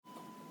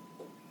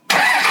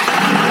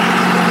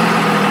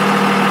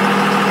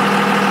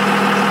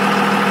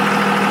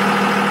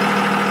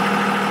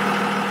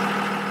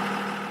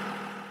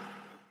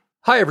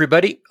Hi,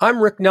 everybody. I'm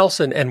Rick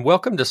Nelson, and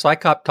welcome to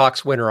SciCop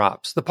Talks Winter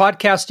Ops, the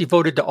podcast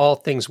devoted to all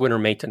things winter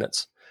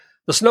maintenance.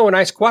 The Snow and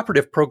Ice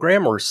Cooperative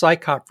Program, or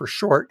SciCop for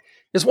short,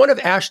 is one of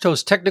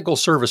AASHTO's technical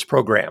service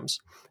programs.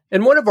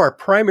 And one of our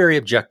primary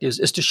objectives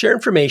is to share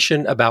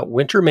information about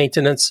winter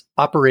maintenance,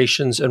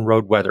 operations, and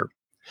road weather.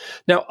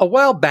 Now, a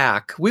while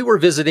back, we were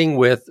visiting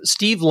with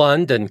Steve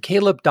Lund and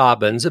Caleb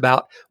Dobbins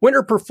about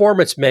winter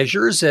performance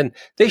measures, and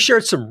they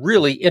shared some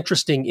really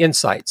interesting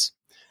insights.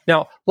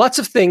 Now, lots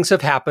of things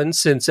have happened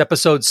since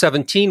episode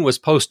 17 was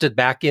posted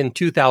back in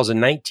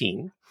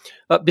 2019.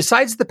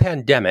 Besides the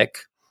pandemic,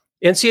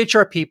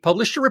 NCHRP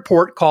published a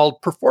report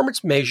called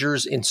Performance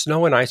Measures in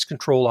Snow and Ice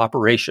Control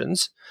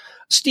Operations.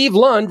 Steve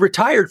Lund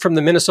retired from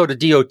the Minnesota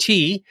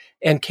DOT,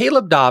 and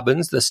Caleb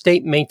Dobbins, the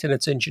state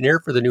maintenance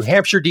engineer for the New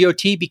Hampshire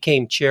DOT,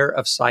 became chair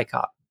of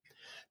SciCop.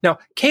 Now,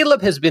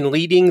 Caleb has been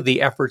leading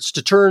the efforts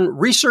to turn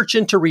research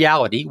into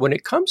reality when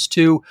it comes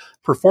to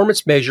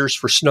performance measures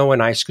for snow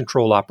and ice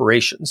control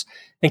operations.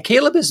 And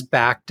Caleb is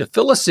back to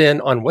fill us in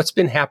on what's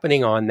been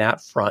happening on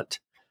that front.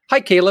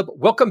 Hi, Caleb.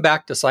 Welcome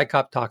back to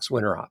SciCop Talks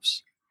Winter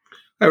Ops.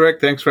 Hi, Rick.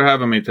 Thanks for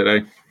having me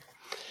today.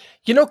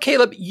 You know,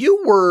 Caleb,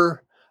 you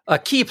were a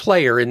key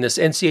player in this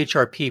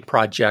NCHRP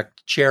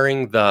project,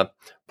 chairing the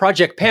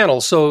project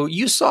panel, so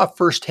you saw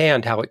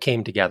firsthand how it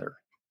came together.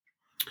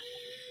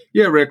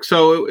 Yeah, Rick.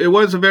 So it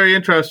was a very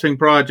interesting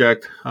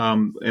project,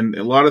 and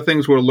a lot of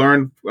things were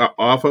learned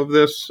off of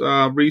this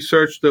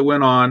research that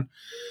went on.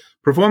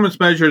 Performance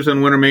measures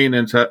in winter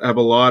maintenance have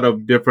a lot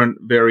of different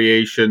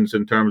variations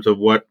in terms of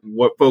what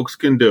folks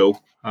can do.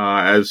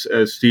 As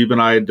Steve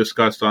and I had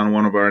discussed on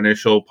one of our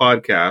initial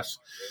podcasts,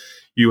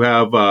 you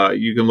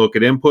can look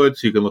at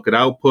inputs, you can look at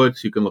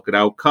outputs, you can look at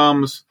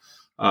outcomes.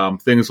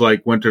 Things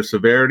like winter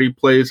severity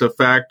plays a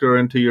factor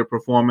into your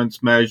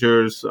performance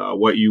measures.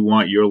 What you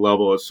want your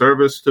level of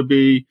service to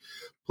be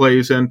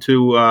plays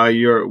into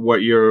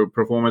what your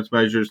performance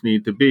measures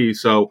need to be.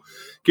 So,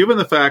 given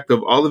the fact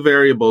of all the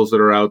variables that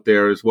are out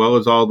there, as well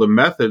as all the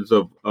methods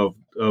of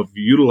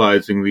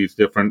utilizing these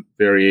different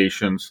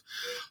variations,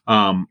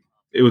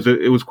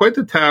 it was quite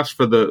the task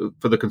for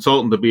the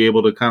consultant to be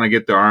able to kind of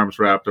get their arms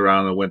wrapped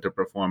around the winter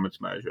performance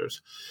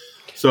measures.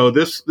 So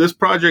this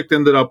project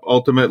ended up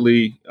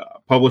ultimately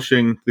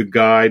publishing the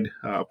guide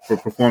for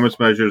performance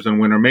measures in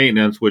winter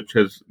maintenance, which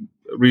has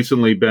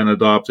recently been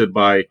adopted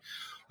by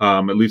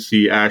at least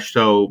the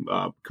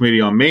AASHTO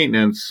Committee on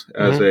Maintenance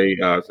as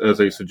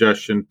a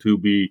suggestion to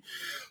be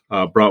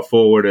brought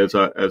forward as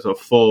a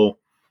full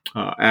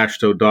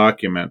AASHTO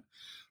document.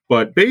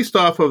 But based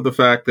off of the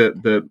fact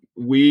that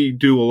we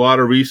do a lot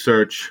of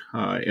research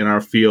in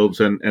our fields,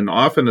 and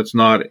often it's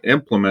not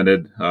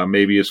implemented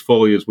maybe as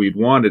fully as we'd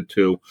wanted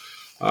to,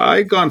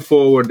 I've gone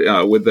forward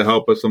with the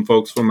help of some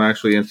folks from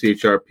actually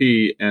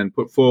NCHRP and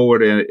put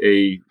forward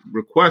a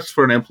request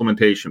for an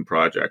implementation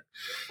project.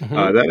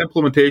 That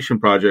implementation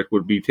project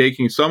would be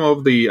taking some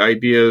of the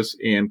ideas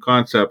and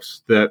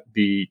concepts that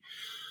the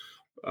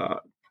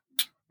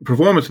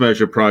performance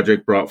measure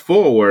project brought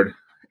forward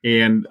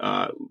and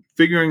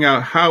figuring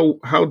out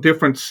how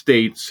different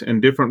states and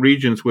different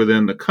regions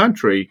within the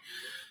country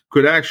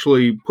could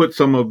actually put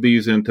some of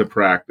these into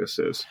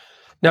practices.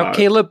 Now,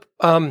 Caleb,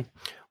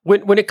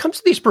 when it comes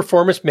to these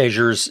performance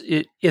measures,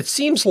 it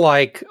seems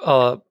like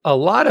a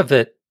lot of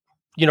it,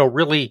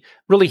 really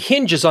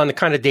hinges on the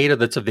kind of data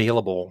that's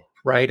available,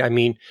 right? I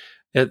mean,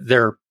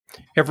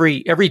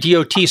 every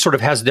DOT sort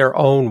of has their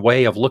own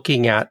way of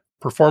looking at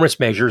performance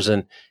measures,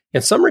 and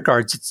in some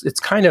regards, it's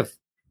kind of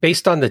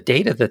based on the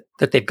data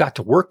that they've got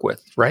to work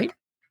with, right?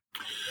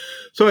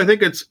 So I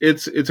think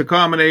it's a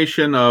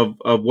combination of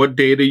what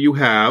data you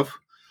have,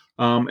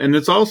 and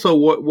it's also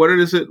what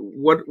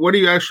do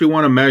you actually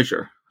want to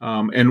measure,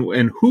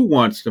 and who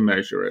wants to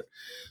measure it.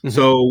 Mm-hmm.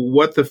 So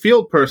what the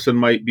field person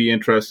might be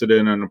interested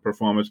in a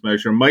performance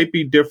measure might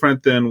be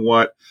different than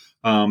what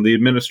the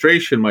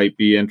administration might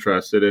be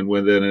interested in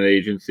within an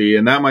agency,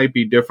 and that might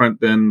be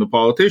different than the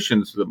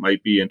politicians that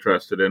might be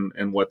interested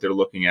in what they're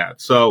looking at.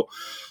 So,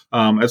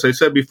 as I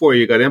said before,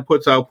 you got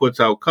inputs, outputs,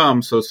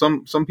 outcomes. So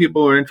some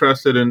people are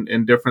interested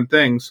in different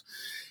things,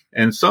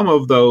 and some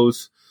of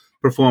those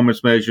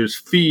performance measures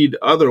feed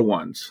other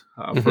ones.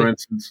 For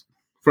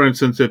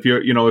instance, if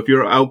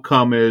your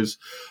outcome is,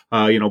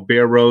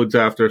 bare roads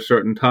after a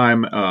certain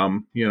time,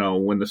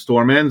 when the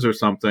storm ends or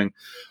something,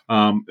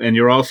 and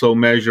you're also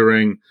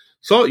measuring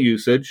salt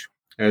usage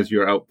as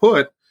your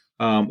output,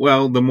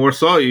 the more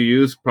salt you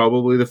use,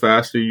 probably the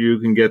faster you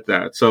can get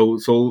that. So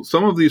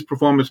some of these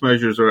performance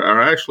measures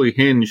are actually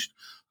hinged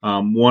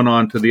one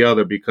onto the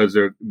other because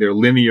they're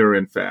linear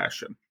in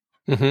fashion.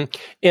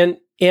 Mm-hmm.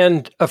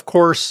 And of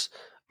course,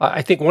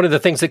 I think one of the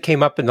things that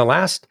came up in the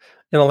last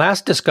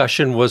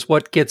discussion was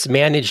what gets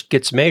managed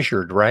gets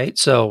measured, right?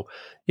 So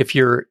if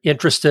you're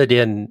interested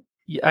in,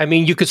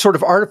 you could sort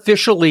of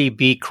artificially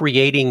be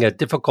creating a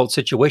difficult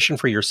situation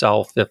for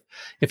yourself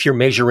if you're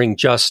measuring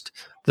just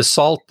the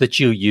salt that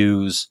you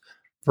use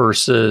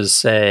versus,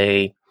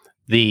 say,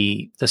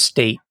 the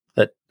state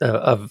that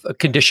of a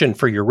condition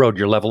for your road,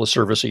 your level of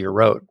service of your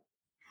road.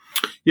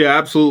 Yeah,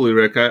 absolutely,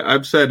 Rick.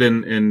 I've said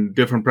in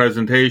different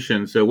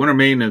presentations that winter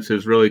maintenance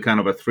is really kind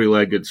of a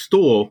three-legged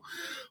stool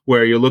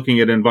where you're looking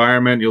at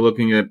environment, you're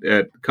looking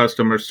at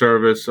customer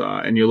service,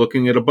 and you're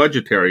looking at a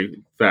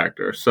budgetary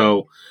factor.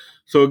 So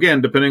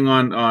again, depending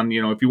on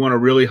if you want a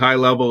really high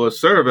level of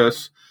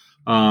service,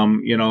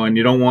 and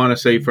you don't want to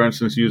say, for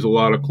instance, use a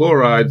lot of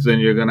chlorides, then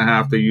you're going to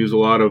have to use a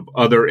lot of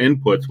other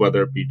inputs,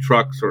 whether it be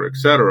trucks or et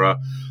cetera.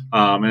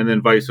 And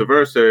then vice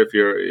versa,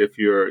 if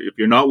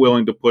you're not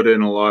willing to put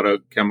in a lot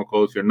of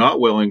chemicals, you're not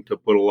willing to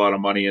put a lot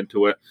of money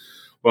into it,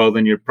 well,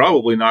 then you're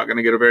probably not going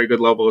to get a very good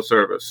level of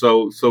service.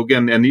 So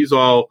again, and these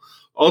all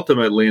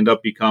ultimately end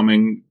up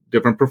becoming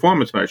different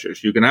performance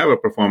measures. You can have a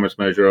performance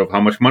measure of how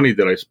much money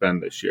did I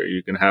spend this year.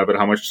 You can have it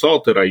how much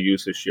salt did I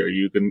use this year.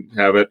 You can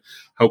have it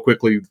how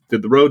quickly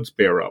did the roads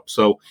bear up.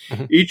 So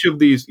each of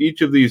these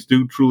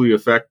do truly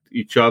affect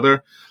each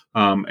other.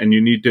 And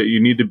you need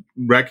to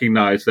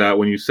recognize that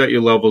when you set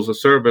your levels of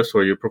service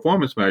or your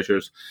performance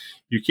measures,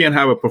 you can't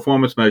have a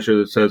performance measure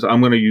that says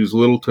I'm going to use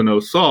little to no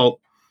salt,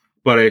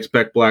 but I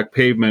expect black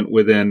pavement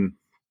within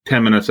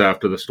 10 minutes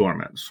after the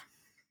storm ends.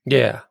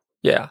 Yeah.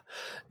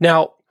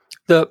 Now,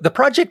 the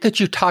project that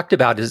you talked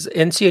about is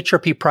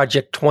NCHRP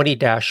Project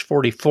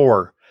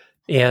 20-44,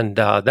 and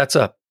that's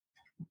a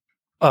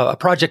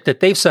project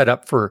that they've set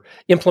up for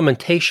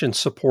implementation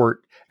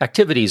support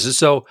activities.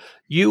 So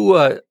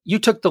you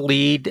took the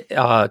lead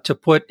to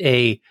put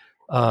a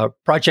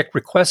project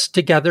request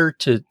together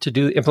to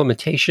do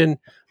implementation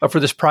for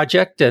this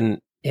project,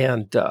 and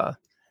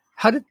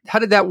how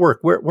did that work?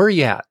 Where are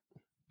you at?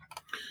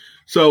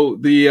 So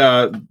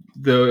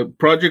the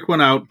project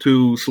went out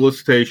to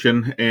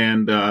solicitation,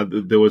 and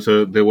there was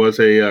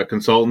a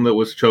consultant that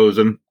was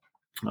chosen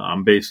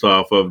based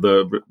off of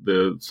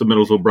the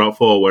submittals were brought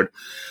forward.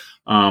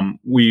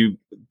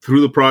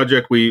 Through the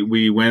project,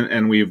 we went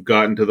and we've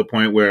gotten to the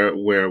point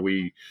where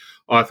we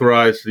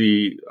authorized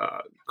the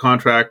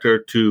contractor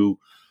to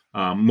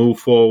move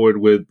forward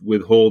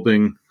with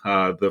holding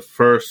the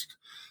first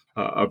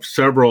of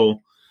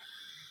several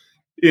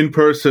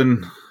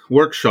in-person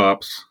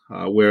workshops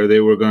where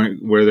they're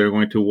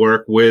going to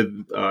work with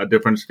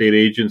different state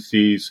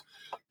agencies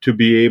to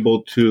be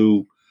able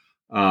to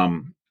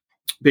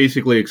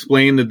basically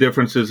explain the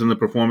differences in the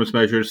performance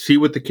measures, see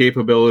what the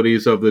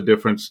capabilities of the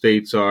different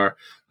states are,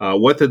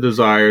 what the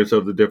desires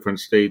of the different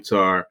states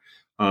are,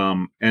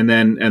 and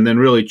then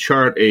really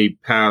chart a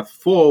path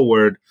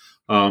forward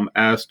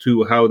as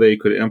to how they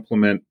could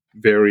implement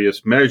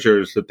various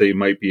measures that they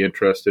might be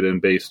interested in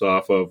based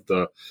off of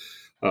the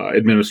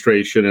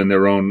administration and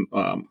their own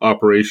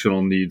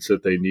operational needs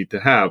that they need to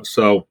have.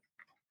 So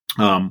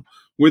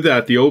with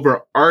that, the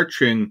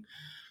overarching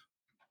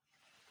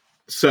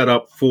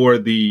setup for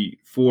the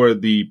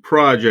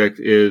project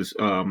is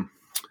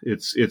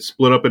it's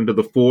split up into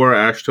the 4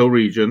 AASHTO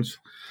regions.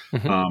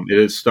 It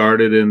is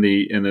started in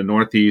the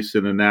Northeast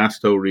in the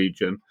NASTO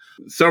region.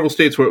 Several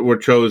states were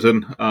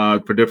chosen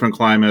for different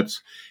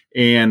climates,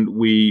 and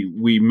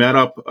we met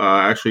up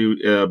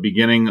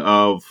beginning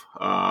of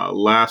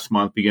last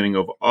month, beginning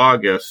of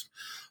August,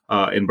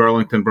 in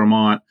Burlington,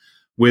 Vermont,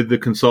 with the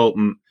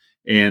consultant,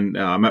 and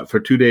met for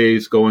 2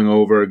 days, going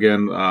over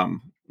again,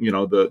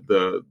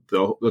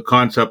 the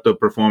concept of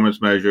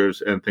performance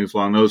measures and things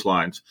along those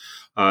lines.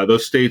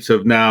 Those states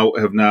have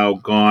now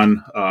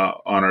gone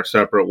on our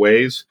separate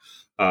ways.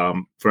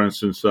 For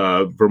instance,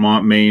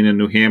 Vermont, Maine, and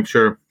New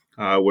Hampshire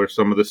were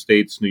some of the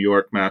states. New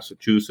York,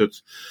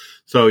 Massachusetts.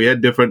 So you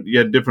had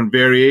different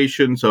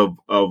variations of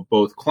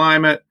both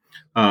climate.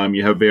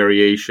 You have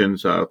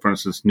variations. For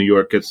instance, New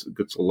York gets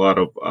a lot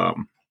of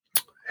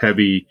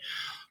heavy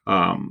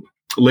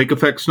lake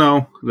effect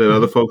snow that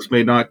other folks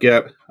may not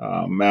get.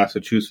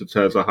 Massachusetts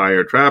has a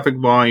higher traffic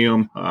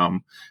volume,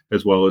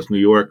 as well as New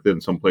York,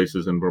 than some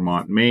places in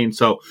Vermont and Maine.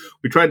 So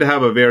we tried to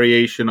have a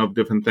variation of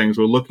different things.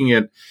 We're looking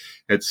at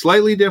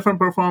slightly different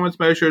performance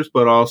measures,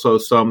 but also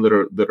some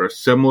that are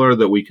similar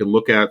that we can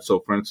look at.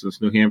 So, for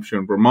instance, New Hampshire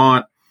and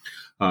Vermont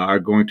are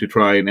going to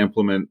try and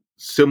implement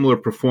similar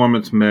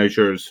performance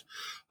measures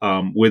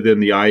within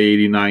the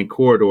I-89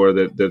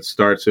 corridor that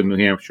starts in New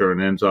Hampshire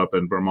and ends up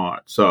in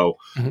Vermont. So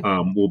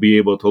we'll be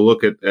able to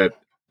look at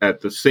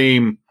the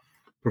same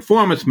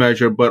performance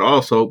measure, but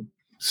also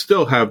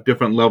still have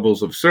different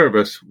levels of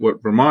service,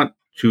 what Vermont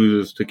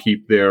chooses to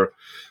keep their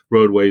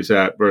roadways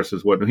at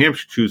versus what New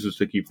Hampshire chooses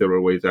to keep their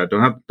roadways at.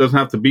 Doesn't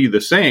have to be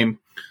the same,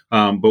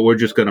 but we're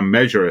just going to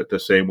measure it the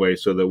same way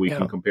so that we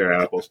can compare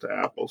apples to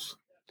apples.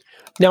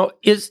 Now,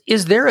 is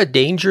there a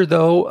danger,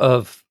 though,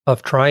 of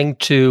trying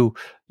to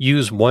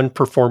use one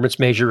performance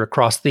measure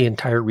across the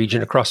entire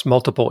region, across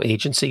multiple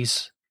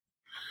agencies?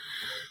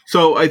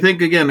 So I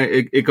think, again,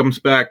 it comes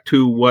back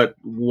to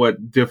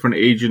what different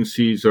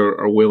agencies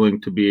are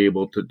willing to be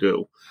able to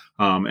do,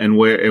 and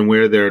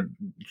where their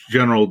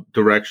general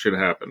direction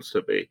happens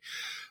to be.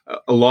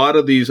 A lot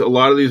of these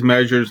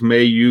measures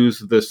may use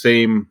the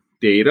same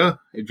data,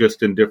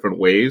 just in different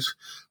ways.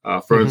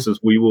 For instance,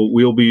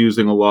 we'll be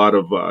using a lot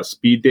of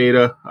speed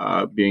data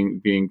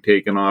being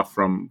taken off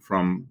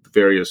from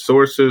various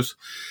sources,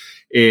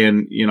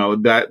 and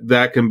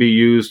that can be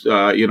used.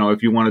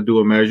 If you want to do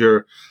a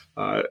measure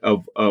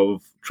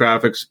of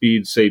traffic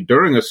speed, say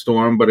during a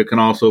storm, but it can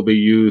also be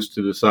used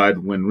to decide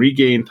when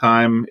regain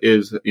time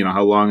is.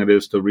 How long it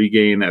is to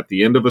regain at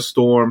the end of a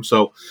storm.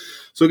 So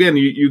again,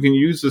 you can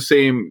use the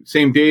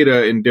same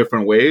data in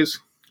different ways.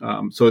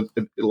 So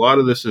a lot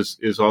of this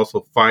is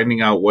also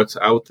finding out what's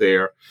out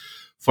there,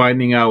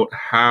 finding out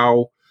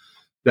how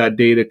that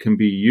data can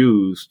be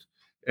used,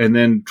 and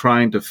then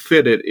trying to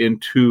fit it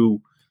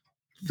into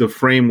the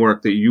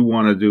framework that you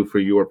want to do for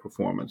your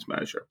performance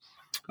measure.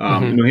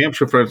 In New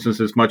Hampshire, for instance,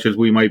 as much as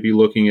we might be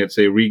looking at,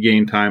 say,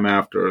 regain time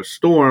after a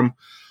storm,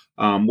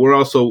 we're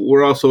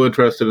also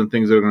interested in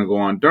things that are going to go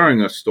on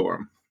during a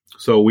storm.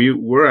 So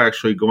we're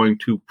actually going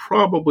to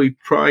probably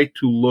try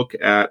to look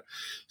at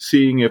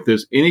seeing if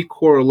there's any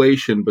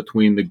correlation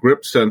between the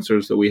grip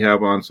sensors that we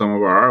have on some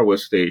of our ARWA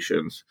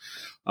stations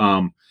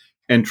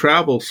and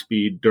travel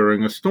speed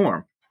during a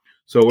storm.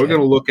 So we're going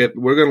to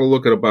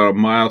look at about a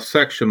mile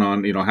section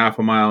on half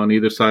a mile on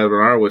either side of an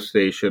ARWA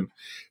station,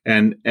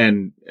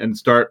 and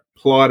start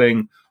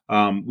plotting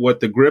what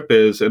the grip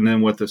is and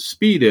then what the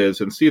speed is,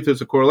 and see if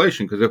there's a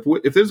correlation. Because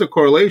if there's a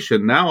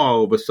correlation, now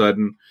all of a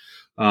sudden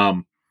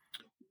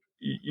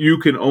you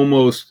can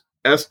almost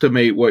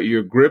estimate what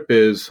your grip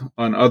is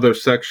on other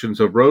sections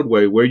of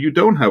roadway where you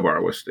don't have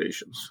ARWA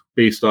stations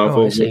based off of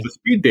what the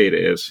speed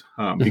data is.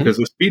 Because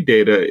the speed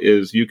data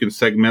is, you can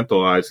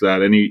segmentalize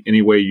that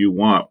any way you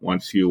want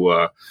once you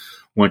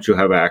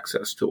have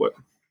access to it.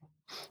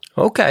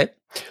 Okay.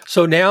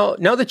 So now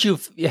that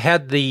you've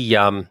had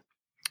the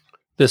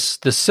this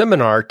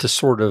seminar to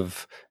sort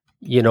of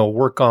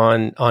work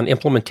on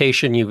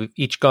implementation, you've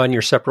each gone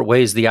your separate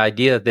ways. The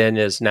idea then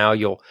is now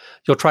you'll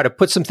try to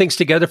put some things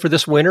together for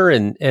this winter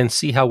and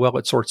see how well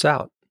it sorts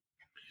out.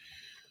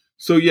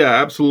 So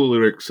yeah, absolutely,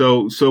 Rick.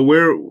 So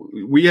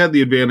we had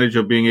the advantage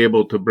of being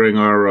able to bring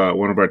our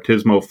one of our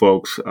TSMO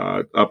folks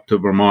up to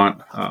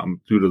Vermont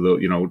due to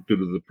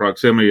the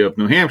proximity of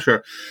New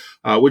Hampshire,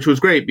 which was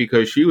great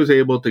because she was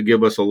able to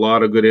give us a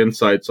lot of good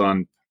insights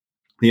on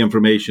the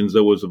information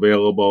that was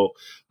available,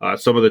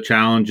 some of the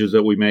challenges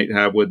that we might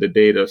have with the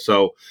data.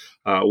 So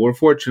we're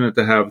fortunate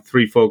to have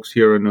three folks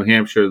here in New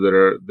Hampshire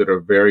that are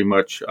very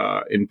much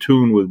in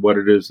tune with what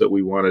it is that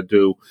we want to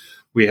do.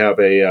 We have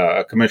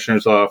a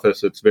commissioner's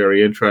office that's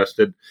very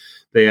interested.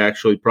 They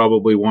actually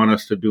probably want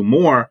us to do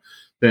more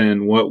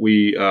than what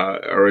we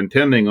are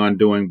intending on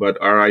doing.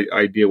 But our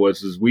idea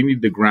is we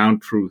need to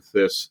ground truth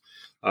this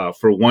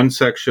for one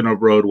section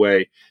of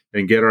roadway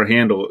and get a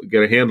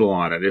handle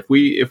on it. If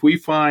we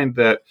find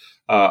that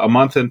a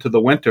month into the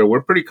winter,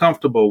 we're pretty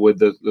comfortable with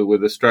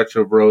the stretch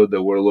of road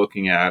that we're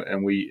looking at,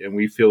 and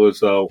we feel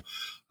as though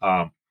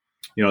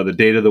the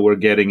data that we're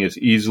getting is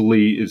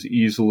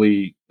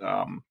easily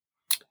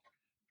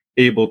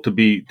able to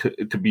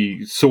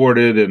be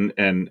sorted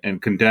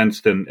and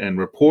condensed and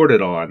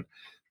reported on,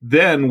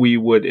 then we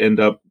would end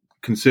up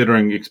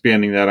considering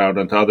expanding that out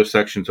onto other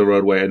sections of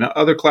roadway and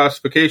other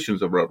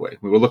classifications of roadway.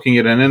 We were looking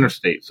at an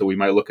interstate, so we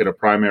might look at a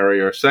primary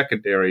or a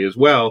secondary as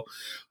well.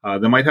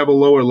 That might have a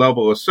lower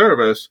level of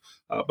service,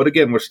 but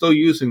again, we're still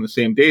using the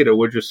same data.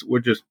 We're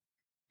just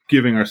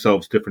giving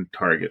ourselves different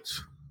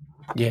targets.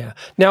 Yeah.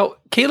 Now,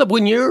 Caleb,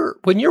 when you're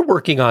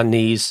working on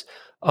these,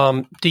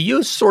 do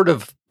you sort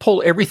of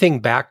pull everything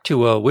back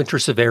to a winter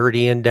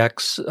severity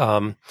index,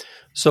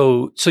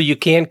 so you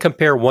can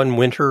compare one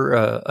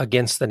winter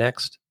against the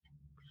next?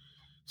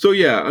 So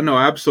yeah, no,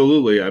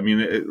 absolutely. I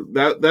mean,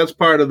 that's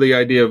part of the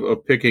idea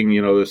of picking,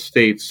 the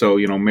states. So,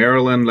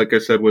 Maryland, like I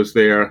said, was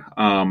there,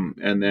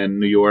 and then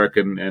New York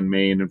and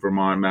Maine and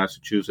Vermont,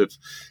 Massachusetts,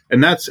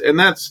 and that's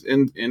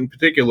in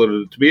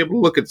particular to be able to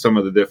look at some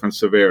of the different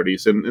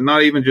severities, and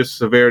not even just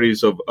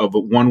severities of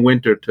one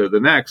winter to the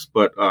next,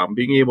 but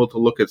being able to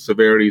look at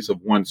severities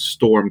of one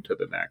storm to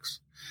the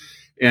next.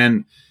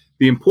 And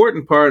the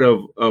important part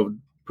of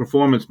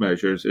performance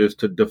measures is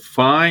to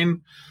define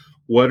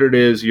what it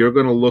is you're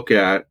going to look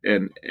at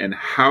and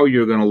how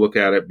you're going to look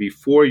at it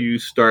before you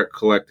start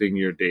collecting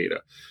your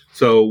data.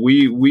 So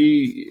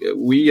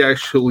we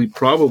actually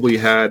probably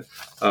had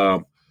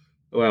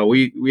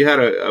we had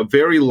a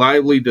very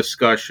lively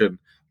discussion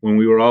when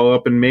we were all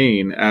up in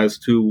Maine as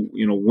to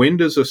when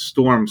does a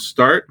storm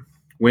start,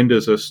 when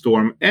does a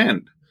storm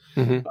end.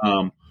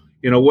 Mm-hmm.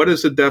 What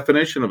is the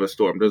definition of a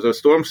storm? Does a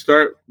storm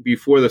start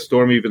before the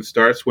storm even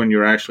starts when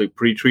you're actually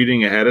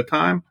pre-treating ahead of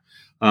time?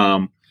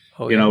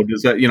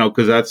 Does that,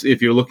 because that's,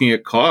 if you're looking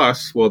at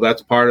costs, well,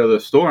 that's part of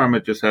the storm.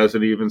 It just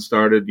hasn't even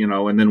started,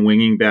 and then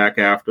winging back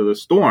after the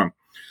storm.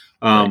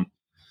 Right.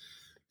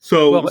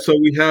 So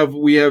we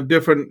have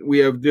different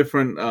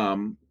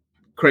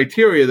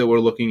criteria that we're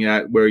looking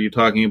at where you're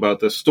talking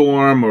about the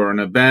storm or an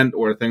event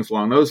or things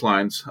along those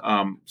lines.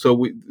 So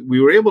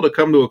we were able to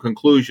come to a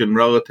conclusion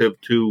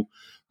relative to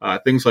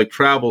things like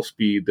travel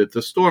speed that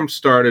the storm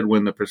started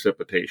when the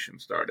precipitation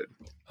started.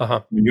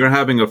 Uh-huh. When you're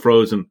having a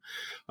frozen,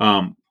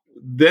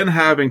 then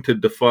having to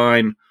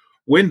define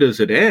when does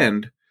it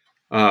end,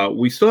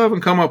 we still haven't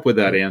come up with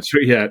that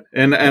answer yet.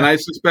 And I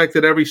suspect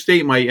that every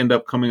state might end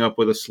up coming up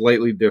with a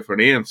slightly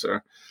different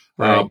answer.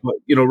 Right. But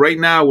right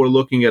now we're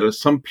looking at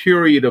some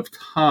period of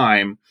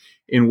time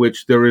in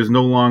which there is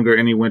no longer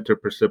any winter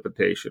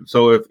precipitation.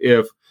 So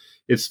if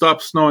it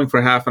stops snowing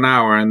for half an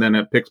hour and then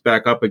it picks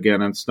back up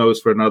again and snows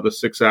for another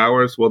 6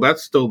 hours, well,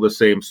 that's still the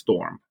same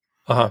storm.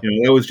 Uh-huh.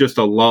 That was just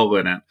a lull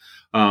in it.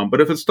 But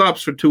if it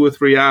stops for 2 or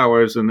 3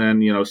 hours and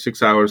then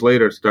 6 hours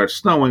later it starts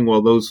snowing,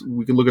 well,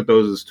 we can look at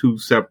those as two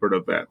separate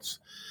events.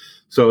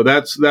 So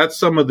that's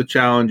some of the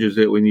challenges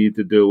that we need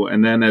to do.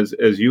 And then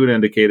as you had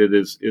indicated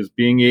is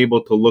being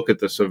able to look at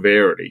the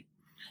severity,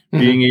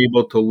 being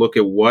able to look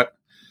at what,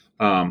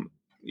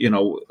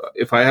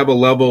 if I have a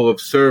level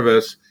of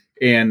service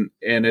and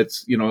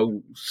it's,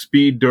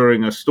 speed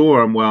during a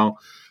storm, well,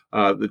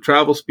 the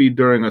travel speed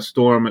during a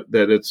storm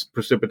that it's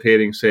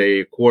precipitating, say,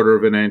 a quarter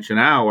of an inch an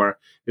hour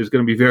is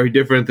going to be very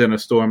different than a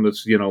storm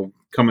that's,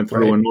 coming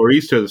through a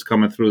nor'easter that's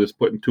coming through that's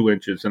putting 2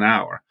 inches an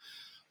hour.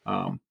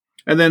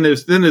 And then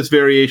there's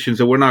variations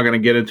that we're not going to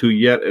get into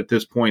yet at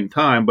this point in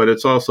time, but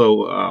it's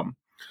also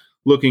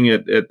looking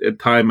at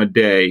time of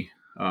day,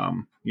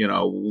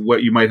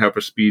 what you might have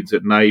for speeds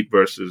at night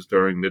versus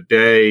during the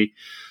day,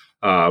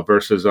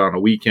 versus on a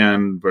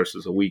weekend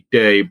versus a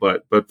weekday.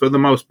 But for the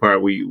most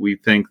part, we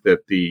think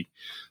that the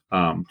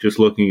just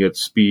looking at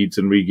speeds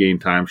and regain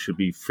time should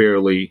be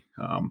fairly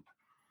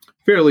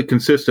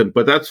consistent.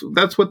 But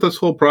that's what this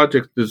whole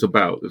project is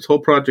about. This whole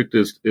project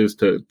is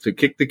to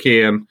kick the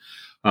can.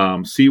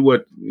 See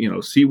what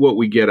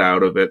we get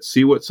out of it,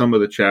 see what some of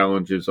the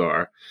challenges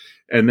are.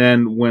 And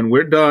then when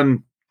we're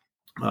done,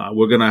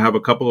 we're going to have a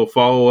couple of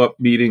follow-up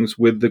meetings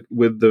with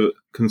the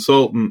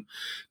consultant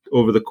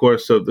over the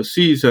course of the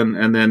season.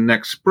 And then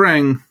next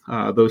spring,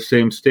 those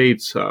same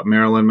states,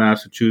 Maryland,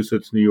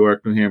 Massachusetts, New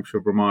York, New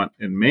Hampshire, Vermont,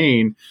 and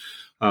Maine,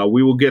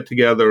 we will get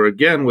together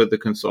again with the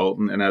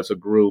consultant and as a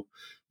group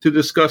to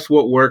discuss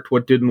what worked,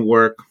 what didn't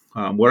work,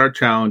 what our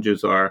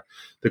challenges are.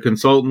 The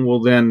consultant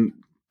will then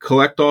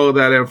collect all of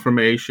that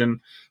information,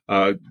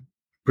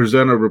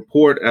 present a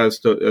report as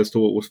to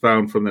what was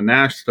found from the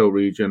NASHTO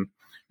region,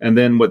 and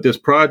then what this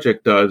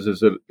project does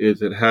is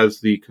it has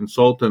the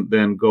consultant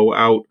then go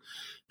out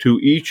to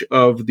each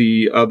of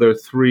the other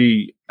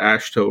 3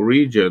 AASHTO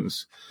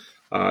regions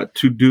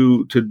to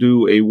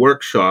do a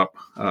workshop,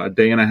 a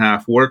day and a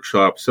half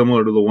workshop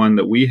similar to the one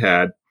that we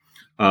had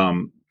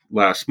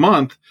last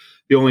month.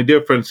 The only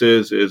difference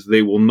is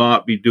they will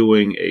not be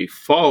doing a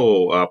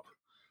follow-up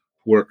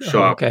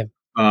workshop. Okay.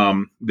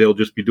 They'll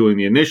just be doing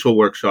the initial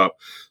workshop.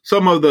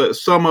 Some of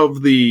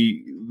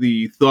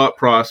the thought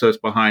process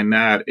behind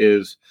that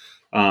is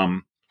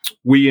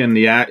we in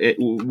the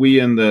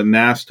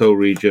NASHTO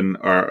region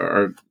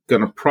are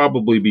going to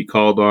probably be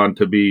called on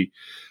to be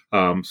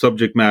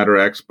subject matter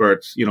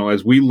experts.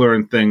 As we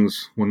learn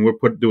things when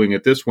we're doing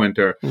it this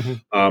winter,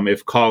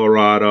 if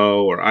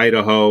Colorado or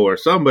Idaho or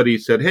somebody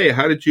said, "Hey,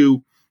 how did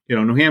you,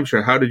 New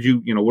Hampshire, how did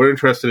you, we're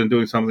interested in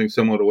doing something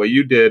similar to what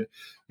you did.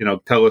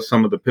 Tell us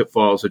some of the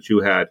pitfalls that you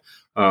had."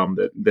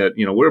 That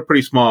we're a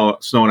pretty small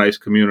snow and ice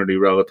community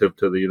relative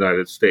to the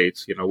United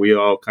States. We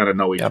all kind of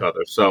know each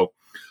other. So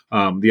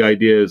the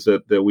idea is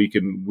that we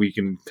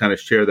can kind of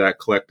share that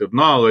collective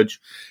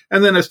knowledge,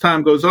 and then as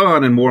time goes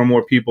on and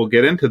more people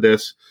get into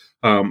this,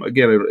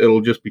 again,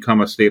 it'll just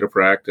become a state of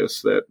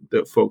practice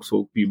that folks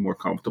will be more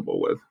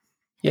comfortable with.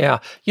 Yeah,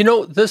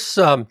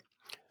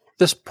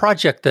 this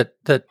project that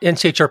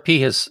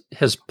NCHRP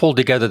has pulled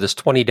together, this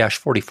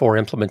 20-44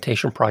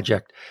 implementation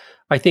project,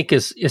 I think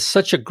is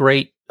such a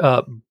great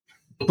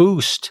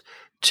boost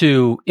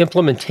to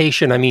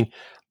implementation. I mean,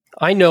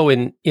 I know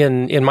in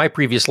my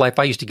previous life,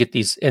 I used to get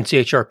these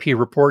NCHRP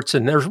reports,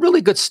 and there's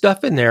really good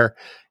stuff in there.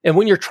 And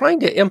when you're trying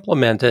to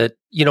implement it,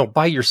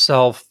 by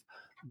yourself,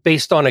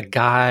 based on a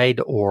guide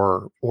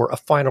or a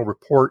final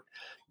report,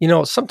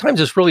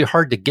 sometimes it's really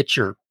hard to get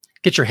your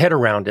head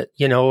around it,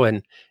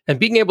 and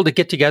being able to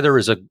get together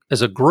as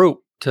a group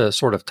to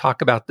sort of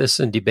talk about this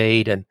and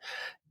debate, and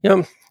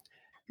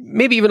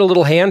maybe even a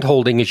little hand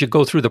holding as you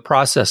go through the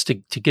process to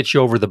get you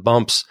over the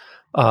bumps,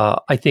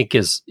 I think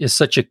is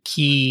such a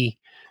key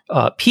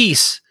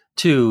piece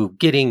to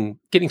getting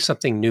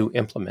something new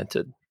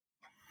implemented.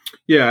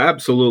 Yeah,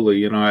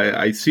 absolutely.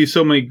 I see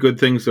so many good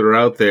things that are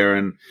out there,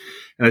 and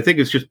I think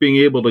it's just being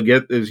able to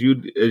get, as you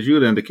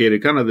had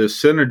indicated, kind of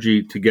this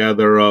synergy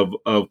together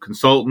of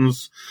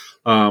consultants,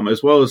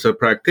 as well as a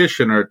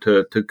practitioner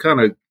to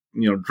kind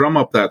of drum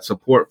up that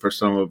support for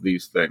some of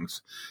these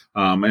things,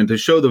 and to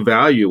show the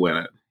value in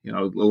it.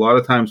 A lot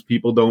of times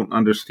people don't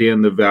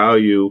understand the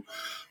value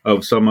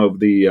of some of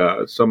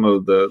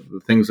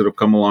the things that have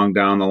come along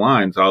down the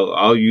lines.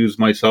 I'll use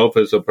myself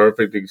as a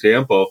perfect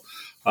example.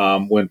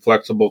 When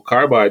flexible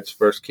carbides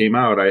first came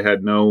out, I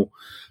had no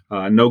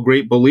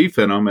great belief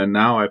in them, and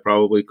now I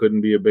probably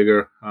couldn't be a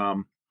bigger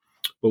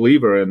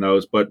believer in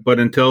those. But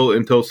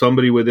until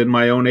somebody within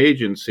my own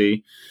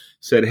agency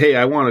said, "Hey,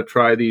 I want to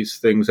try these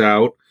things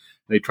out."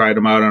 They tried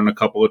them out on a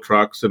couple of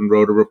trucks and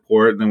wrote a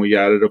report, and then we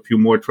added a few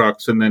more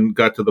trucks, and then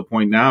got to the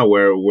point now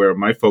where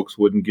my folks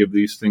wouldn't give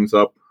these things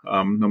up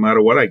no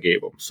matter what I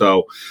gave them.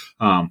 So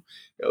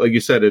like you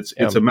said, it's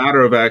a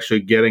matter of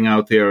actually getting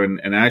out there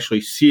and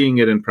actually seeing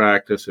it in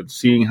practice and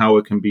seeing how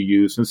it can be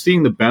used and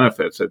seeing the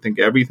benefits. I think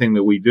everything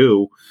that we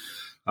do,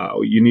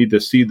 you need to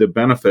see the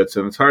benefits,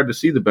 and it's hard to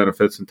see the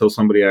benefits until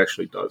somebody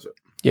actually does it.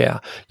 Yeah.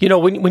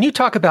 When you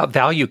talk about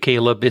value,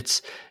 Caleb,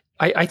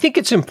 I think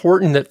it's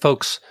important that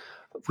folks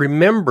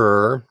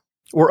remember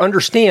or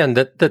understand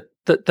that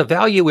the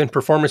value in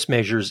performance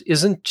measures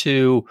isn't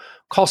to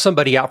call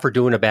somebody out for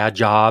doing a bad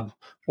job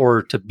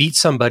or to beat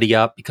somebody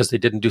up because they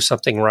didn't do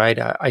something right.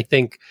 I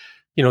think,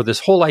 this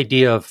whole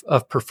idea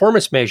of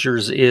performance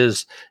measures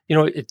is,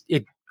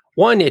 it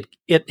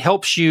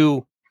helps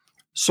you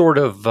sort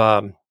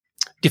of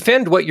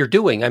defend what you're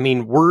doing. I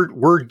mean,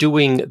 we're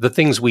doing the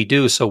things we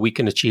do so we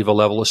can achieve a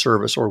level of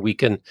service, or we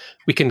can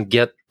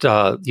get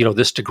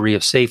this degree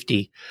of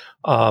safety.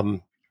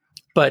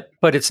 But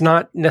it's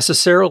not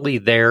necessarily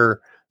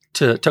there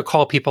to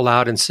call people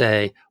out and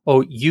say,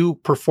 "Oh, you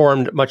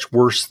performed much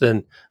worse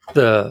than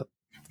the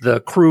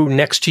crew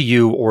next to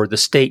you or the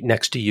state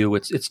next to you."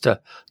 It's to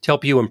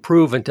help you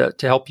improve and to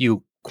help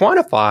you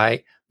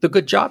quantify the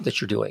good job that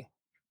you're doing.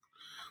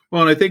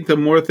 Well, and I think the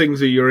more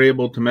things that you're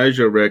able to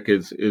measure, Rick,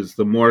 is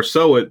the more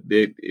so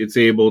it's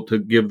able to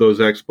give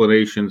those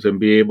explanations and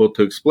be able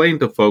to explain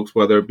to folks,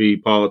 whether it be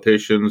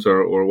politicians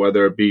or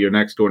whether it be your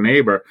next door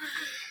neighbor,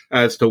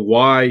 as to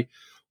why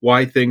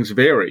things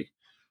vary.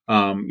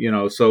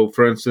 So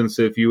for instance,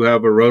 if you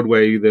have a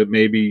roadway that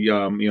maybe,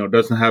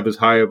 doesn't have as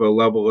high of a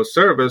level of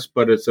service,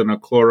 but it's in a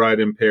chloride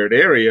impaired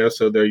area,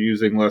 so they're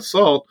using less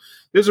salt,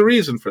 there's a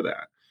reason for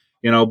that.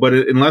 But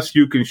unless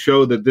you can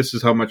show that this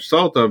is how much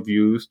salt I've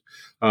used,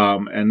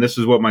 and this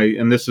is what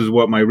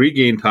my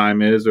regain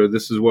time is, or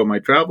this is what my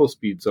travel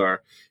speeds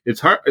are, it's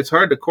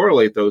hard to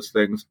correlate those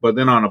things. But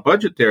then on a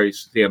budgetary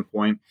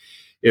standpoint,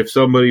 if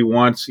somebody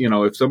wants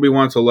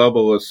a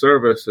level of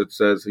service that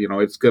says,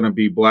 it's going to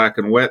be black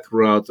and wet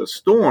throughout the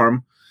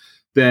storm,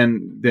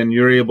 then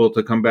you're able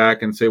to come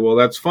back and say, well,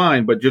 that's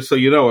fine, but just so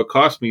you know, it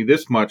cost me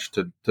this much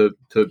to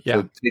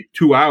take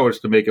 2 hours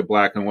to make it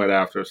black and wet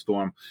after a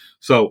storm.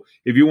 So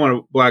if you want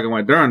it black and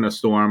wet during a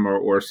storm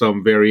or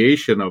some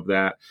variation of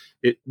that,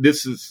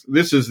 this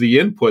is the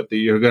input that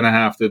you're going to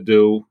have to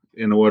do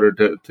in order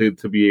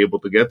to be able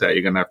to get that.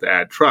 You're going to have to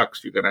add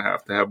trucks. You're going to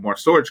have more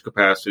storage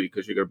capacity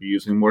because you're going to be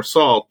using more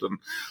salt.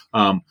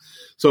 And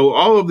so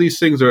all of these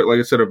things are, like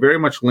I said, are very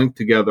much linked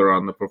together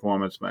on the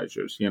performance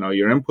measures. Your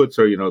inputs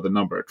are, the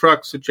number of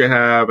trucks that you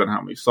have and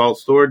how many salt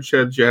storage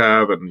sheds you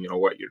have and,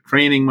 what your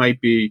training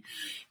might be.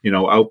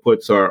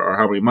 Outputs are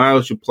how many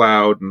miles you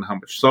plowed and how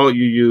much salt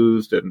you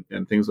used and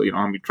things like,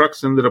 how many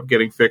trucks ended up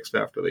getting fixed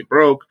after they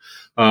broke.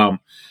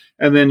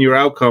 And then your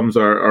outcomes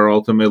are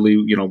ultimately,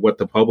 what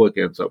the public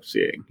ends up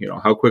seeing.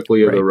 How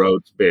quickly are the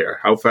roads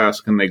bare? How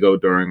fast can they go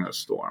during a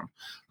storm?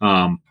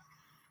 And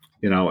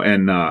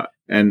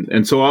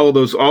so all of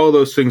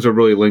those things are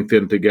really linked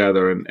in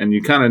together, and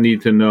you kind of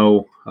need to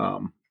know,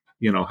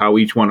 how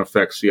each one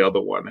affects the other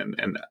one,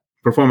 and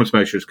performance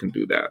measures can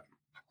do that.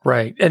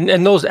 Right,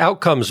 and those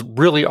outcomes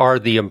really are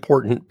the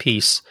important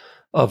piece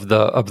of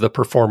the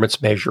performance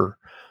measure.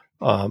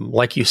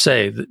 Like you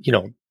say,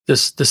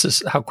 This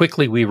is how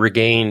quickly we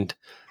regained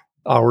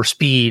our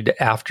speed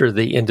after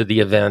the end of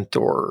the event,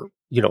 or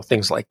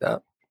things like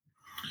that.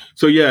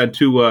 So yeah,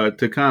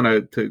 to kind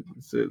of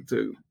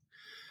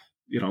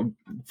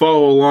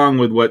follow along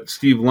with what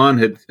Steve Lund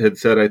had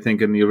said, I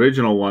think in the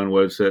original one,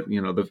 was that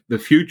the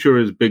future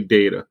is big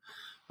data.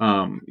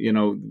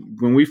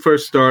 When we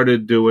first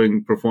started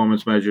doing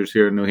performance measures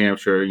here in New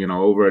Hampshire,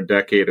 over a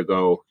decade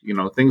ago,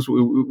 things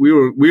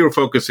we were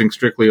focusing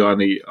strictly on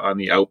the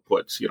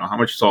outputs. How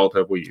much salt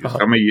have we used?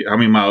 How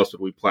many miles did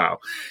we plow?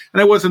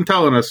 And it wasn't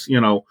telling us,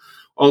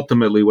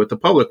 ultimately what the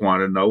public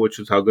wanted to know, which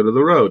is how good are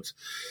the roads.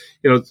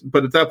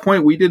 But at that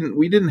point, we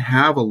didn't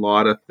have a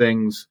lot of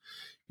things,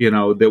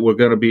 that were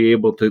going to be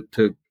able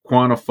to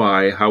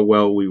quantify how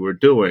well we were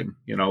doing.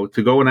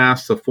 To go and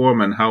ask the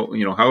foreman how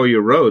are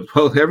your roads?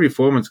 Well, every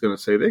foreman's going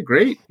to say they're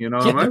great. My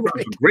roads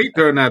were great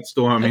during that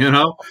storm.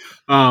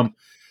 And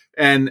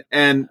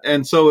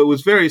so it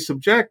was very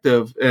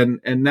subjective. And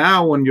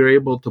now when you're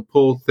able to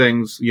pull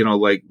things,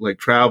 like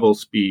travel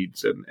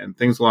speeds and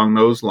things along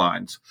those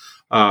lines,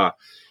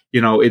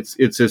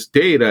 it's this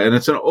data, and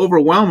it's an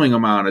overwhelming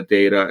amount of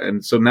data.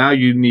 And so now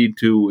you need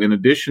to, in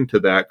addition to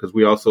that, because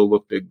we also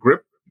looked at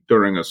grip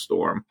during a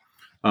storm.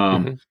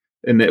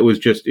 And it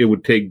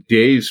would take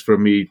days for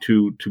me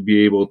to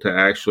be able to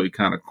actually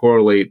kind of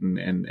correlate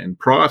and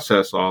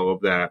process all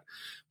of that.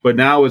 But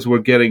now, as we're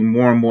getting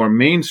more and more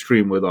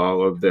mainstream with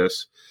all of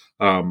this,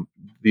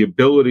 the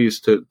abilities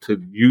to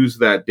use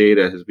that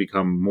data has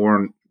become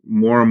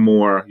more and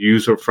more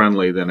user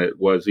friendly than it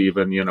was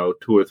even 2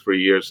 or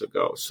 3 years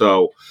ago.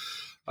 So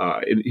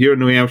here in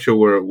New Hampshire,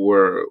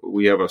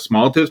 we have a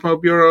small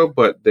TSMO bureau,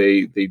 but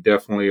they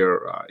definitely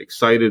are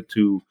excited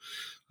to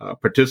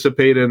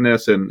participate in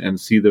this and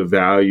see the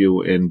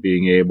value in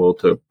being able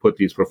to put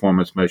these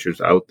performance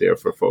measures out there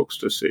for folks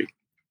to see.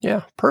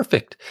 Yeah,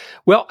 perfect.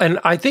 Well, and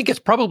I think it's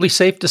probably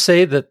safe to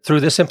say that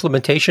through this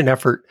implementation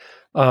effort,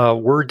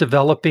 we're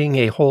developing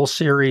a whole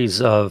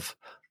series of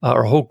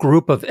or a whole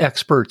group of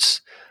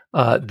experts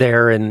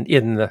there in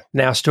the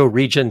NASTO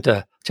region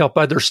to help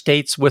other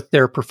states with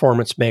their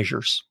performance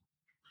measures.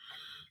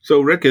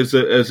 So, Rick, as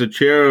a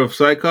chair of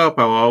SICOP,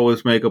 I'll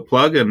always make a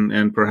plug,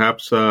 and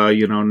perhaps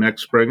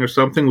next spring or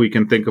something, we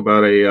can think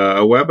about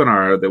a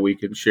webinar that we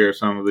can share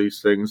some of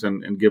these things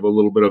and give a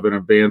little bit of an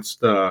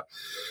advanced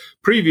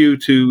preview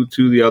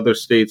to the other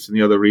states and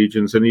the other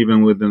regions, and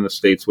even within the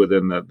states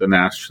within the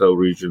NASTO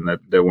region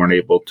that weren't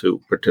able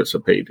to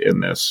participate in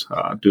this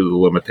due to the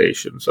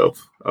limitations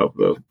of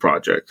the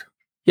project.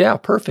 Yeah,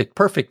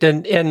 perfect.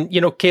 And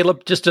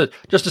Caleb, just to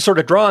sort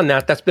of draw on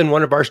that's been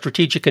one of our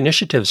strategic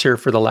initiatives here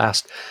for the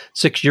last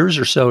 6 years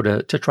or so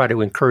to try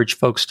to encourage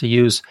folks to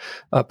use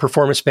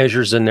performance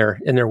measures in their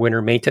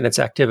winter maintenance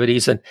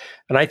activities. And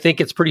I think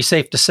it's pretty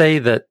safe to say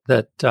that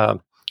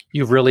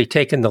you've really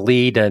taken the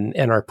lead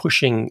and are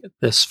pushing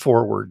this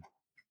forward.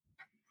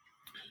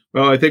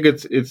 Well, I think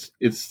it's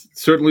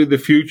certainly the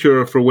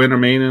future for winter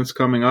maintenance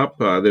coming up.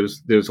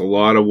 There's a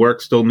lot of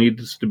work still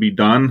needs to be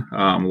done,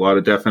 a lot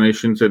of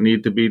definitions that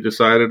need to be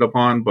decided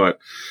upon. But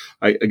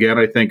I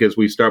think as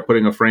we start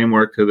putting a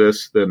framework to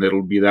this, then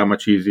it'll be that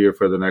much easier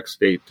for the next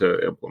state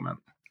to implement.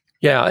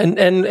 Yeah,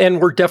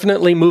 and we're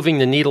definitely moving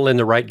the needle in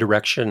the right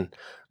direction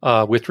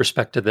with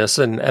respect to this.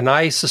 And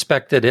I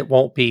suspect that it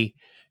won't be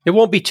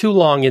too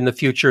long in the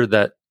future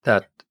that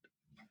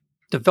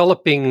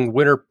developing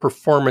winter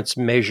performance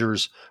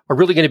measures are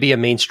really going to be a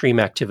mainstream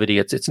activity.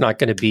 It's not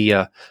going to be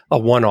a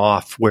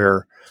one-off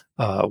where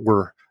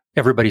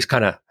everybody's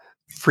kind of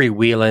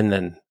freewheeling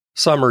and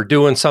some are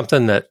doing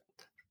something that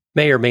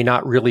may or may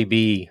not really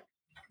be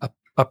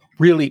a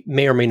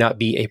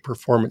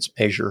performance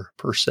measure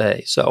per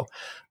se. So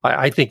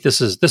I think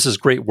this is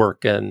great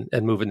work and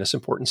moving this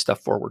important stuff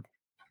forward.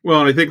 Well,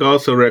 and I think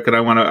also, Rick, and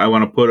I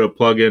want to put a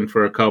plug in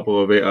for a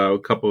couple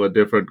of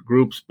different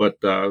groups,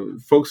 but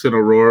folks in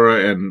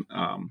Aurora and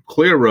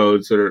Clear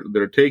Roads that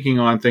are taking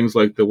on things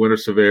like the Winter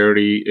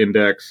Severity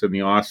Index and the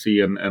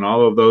OSSI and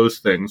all of those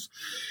things.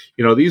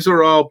 These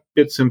are all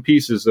bits and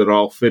pieces that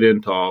all fit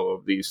into all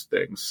of these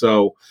things.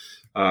 So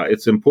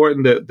it's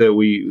important that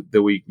we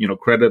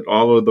credit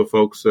all of the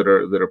folks that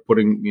are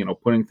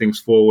putting things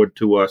forward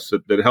to us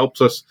that helps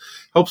us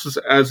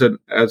as a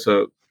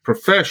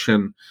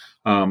profession.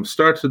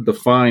 Start to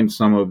define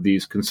some of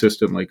these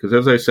consistently, because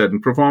as I said,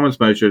 in performance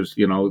measures,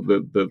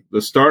 the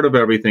start of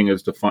everything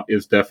is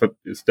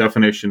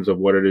definitions of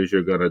what it is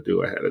you're going to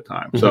do ahead of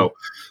time. Mm-hmm. So,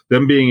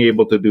 them being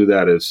able to do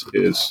that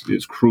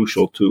is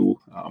crucial to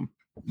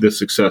the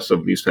success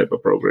of these type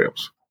of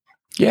programs.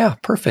 Yeah,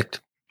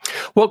 perfect.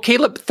 Well,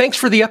 Caleb, thanks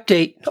for the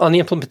update on the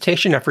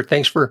implementation effort.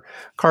 Thanks for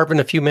carving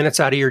a few minutes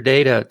out of your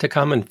day to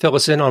come and fill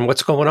us in on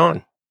what's going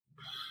on.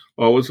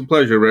 Always a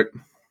pleasure, Rick.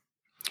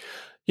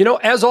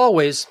 As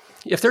always,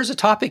 if there's a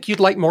topic you'd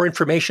like more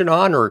information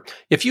on, or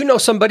if you know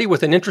somebody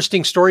with an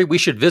interesting story we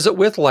should visit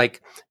with,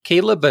 like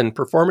Caleb and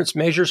performance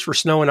measures for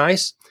snow and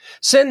ice,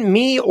 send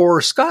me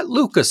or Scott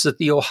Lucas at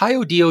the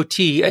Ohio DOT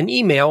an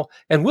email,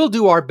 and we'll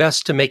do our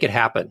best to make it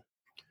happen.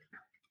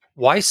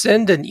 Why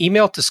send an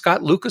email to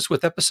Scott Lucas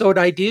with episode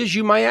ideas,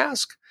 you might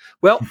ask?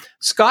 Well,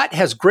 Scott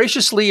has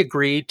graciously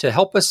agreed to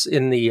help us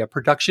in the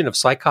production of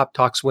SICOP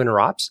Talks Winter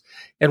Ops,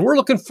 and we're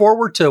looking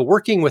forward to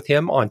working with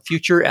him on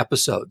future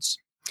episodes.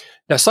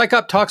 Now,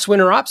 SICOP Talks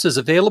Winter Ops is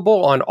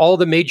available on all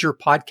the major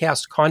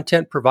podcast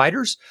content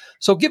providers,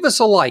 so give us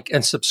a like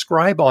and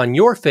subscribe on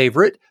your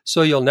favorite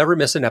so you'll never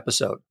miss an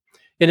episode.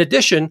 In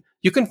addition,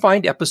 you can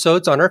find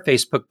episodes on our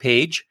Facebook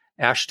page,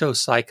 AASHTO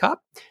SICOP,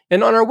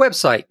 and on our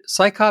website,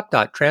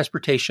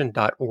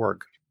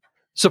 sicop.transportation.org.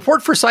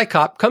 Support for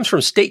SICOP comes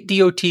from state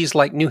DOTs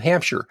like New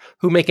Hampshire,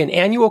 who make an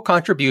annual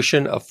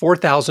contribution of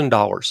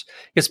 $4,000.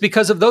 It's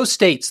because of those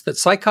states that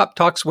SICOP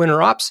Talks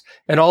Winter Ops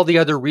and all the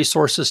other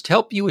resources to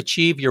help you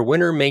achieve your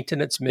winter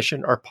maintenance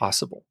mission are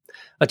possible.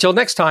 Until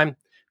next time,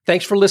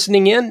 thanks for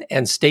listening in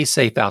and stay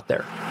safe out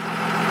there.